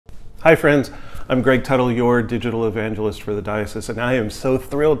Hi friends, I'm Greg Tuttle, your digital evangelist for the diocese, and I am so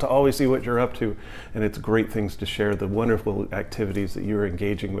thrilled to always see what you're up to, and it's great things to share, the wonderful activities that you're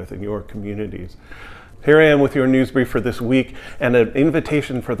engaging with in your communities. Here I am with your news brief for this week and an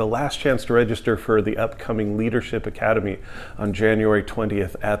invitation for the last chance to register for the upcoming Leadership Academy on January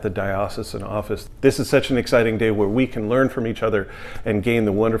 20th at the diocesan office. This is such an exciting day where we can learn from each other and gain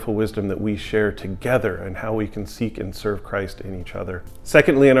the wonderful wisdom that we share together and how we can seek and serve Christ in each other.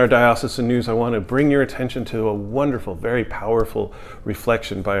 Secondly, in our diocesan news, I want to bring your attention to a wonderful, very powerful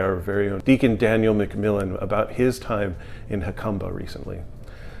reflection by our very own Deacon Daniel McMillan about his time in Hakumba recently.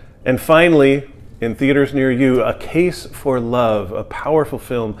 And finally, in theaters near you, A Case for Love, a powerful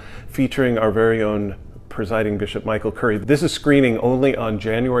film featuring our very own presiding Bishop Michael Curry. This is screening only on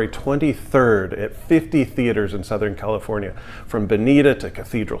January 23rd at 50 theaters in Southern California, from Bonita to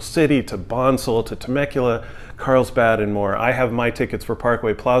Cathedral City to Bonsall to Temecula, Carlsbad, and more. I have my tickets for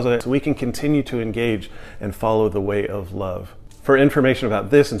Parkway Plaza so we can continue to engage and follow the way of love. For information about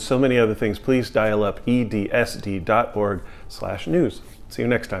this and so many other things, please dial up edsd.org/news. See you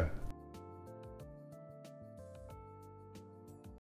next time.